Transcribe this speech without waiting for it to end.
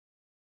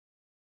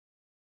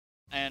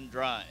and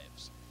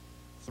drives.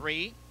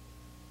 3,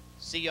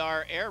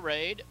 CR Air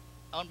Raid,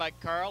 owned by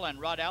Carl and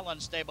Rod Allen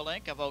Stable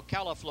Inc. of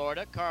Ocala,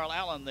 Florida. Carl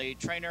Allen, the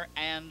trainer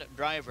and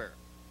driver.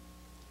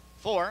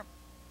 4,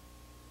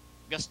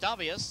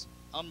 Gustavius,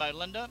 owned by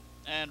Linda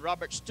and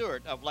Robert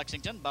Stewart of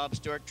Lexington. Bob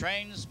Stewart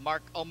trains.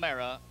 Mark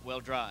O'Mara will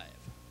drive.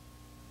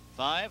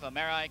 5,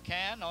 Ameri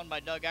Can, owned by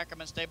Doug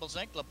Ackerman Stables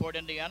Inc., LaPorte,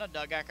 Indiana.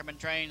 Doug Ackerman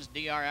trains.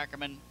 D.R.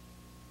 Ackerman.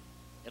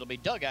 It'll be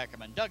Doug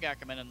Ackerman. Doug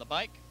Ackerman in the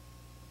bike.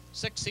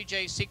 6,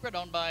 CJ Secret,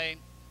 owned by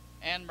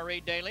Anne Marie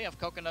Daly of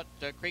Coconut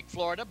Creek,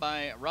 Florida,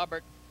 by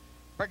Robert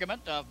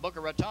Pergament of Boca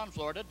Raton,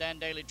 Florida. Dan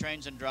Daly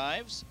trains and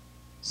drives.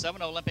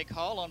 7, Olympic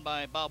Hall, owned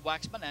by Bob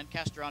Waxman and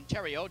Castor,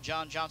 Ontario.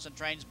 John Johnson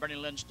trains. Bernie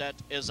Lindstedt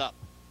is up.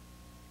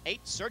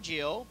 8,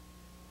 Sergio,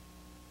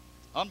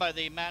 owned by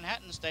the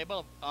Manhattan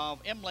Stable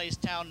of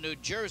Imlaystown, New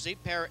Jersey.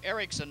 Per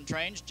Erickson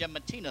trains. Jim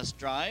Matinas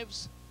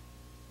drives.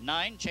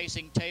 9,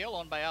 Chasing Tail,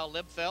 owned by Al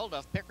Libfeld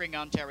of Pickering,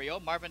 Ontario.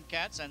 Marvin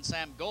Katz and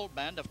Sam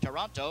Goldband of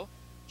Toronto.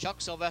 Chuck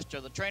Sylvester,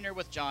 the trainer,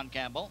 with John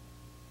Campbell.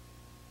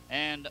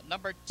 And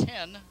number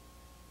 10,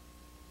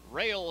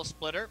 Rail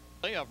Splitter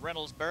of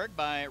Reynoldsburg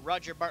by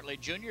Roger Bartley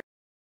Jr.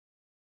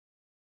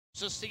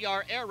 This is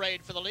CR Air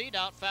Raid for the lead.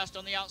 Out fast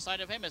on the outside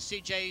of him is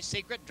CJ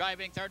Secret,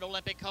 driving third,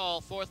 Olympic Hall.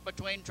 Fourth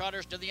between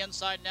trotters to the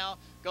inside now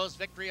goes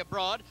Victory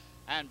Abroad.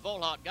 And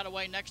Volhot got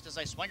away next as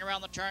they swing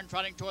around the turn,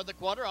 trotting toward the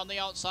quarter. On the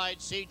outside,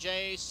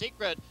 CJ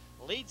Secret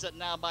leads it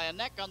now by a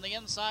neck. On the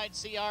inside,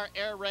 CR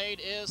Air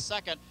Raid is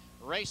second.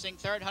 Racing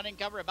third, Hunting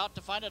Cover about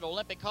to find it.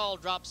 Olympic Hall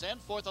drops in.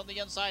 Fourth on the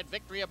inside,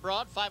 Victory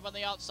Abroad. 5 on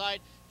the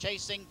outside,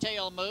 Chasing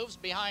Tail moves.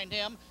 Behind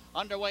him,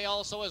 underway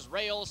also is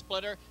Rail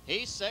Splitter.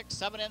 He's 6.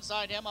 7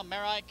 inside him,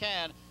 Ameri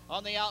Can.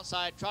 On the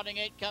outside, trotting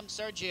 8 comes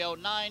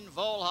Sergio. 9,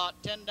 Volhot.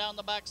 10 down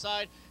the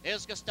backside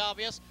is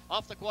Gustavius.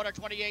 Off the quarter,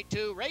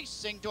 28-2,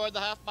 racing toward the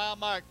half-mile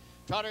mark.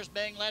 Trotters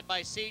being led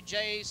by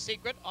CJ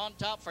Secret. On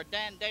top for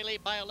Dan Daly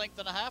by a length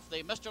and a half.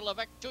 The Mr.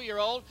 Levesque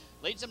 2-year-old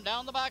leads him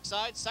down the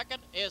backside.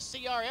 Second is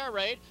CR Air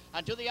Raid.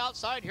 And to the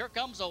outside, here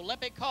comes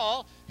Olympic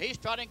Hall. He's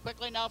trotting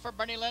quickly now for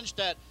Bernie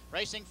Lindstedt.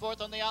 Racing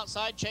fourth on the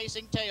outside,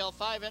 Chasing Tail.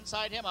 5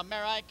 inside him,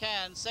 Ameri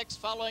Can. 6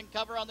 following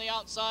Cover on the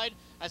outside.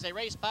 As they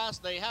race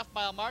past the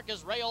half-mile mark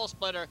is Rail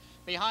Splitter.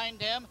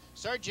 Behind him,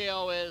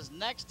 Sergio is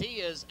next. He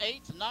is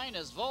 8th. 9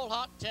 is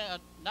Volhot.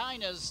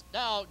 9 is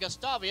now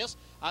Gustavius.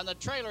 And the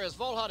trailer is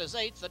Volhot is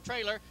 8th. The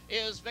trailer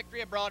is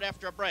Victory Abroad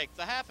after a break.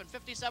 The half and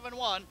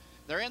 57-1.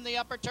 They're in the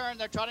upper turn.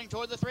 They're trotting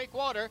toward the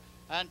three-quarter.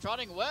 And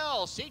trotting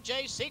well,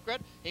 CJ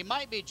Secret. He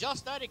might be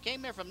just that. He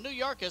came here from New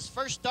York, his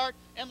first start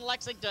in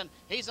Lexington.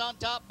 He's on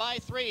top by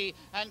 3.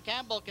 And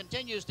Campbell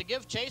continues to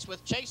give chase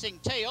with Chasing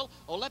Tail.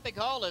 Olympic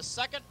Hall is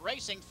second,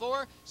 racing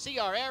 4.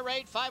 CR Air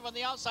Raid, 5 on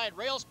the outside.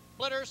 Rail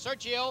Splitter.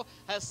 Sergio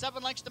has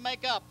 7 lengths to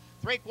make up.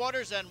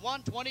 3/4 and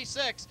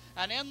 126,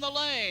 and in the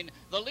lane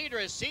the leader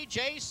is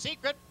CJ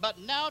Secret, but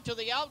now to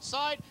the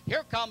outside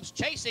here comes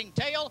Chasing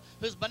Tail,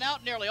 who's been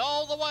out nearly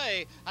all the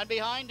way, and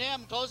behind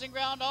him closing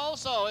ground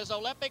also is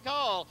Olympic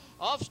Hall.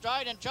 Off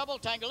stride and trouble,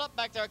 tangled up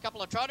back there a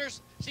couple of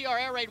trotters. CR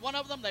Air Raid, one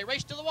of them. They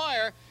race to the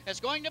wire. It's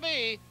going to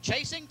be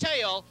Chasing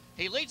Tail.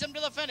 He leads him to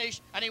the finish,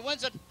 and he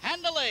wins it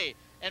handily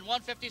in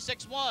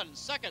 156.1.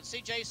 Second,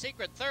 CJ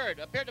Secret. Third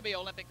appeared to be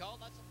Olympic Hall.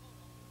 That's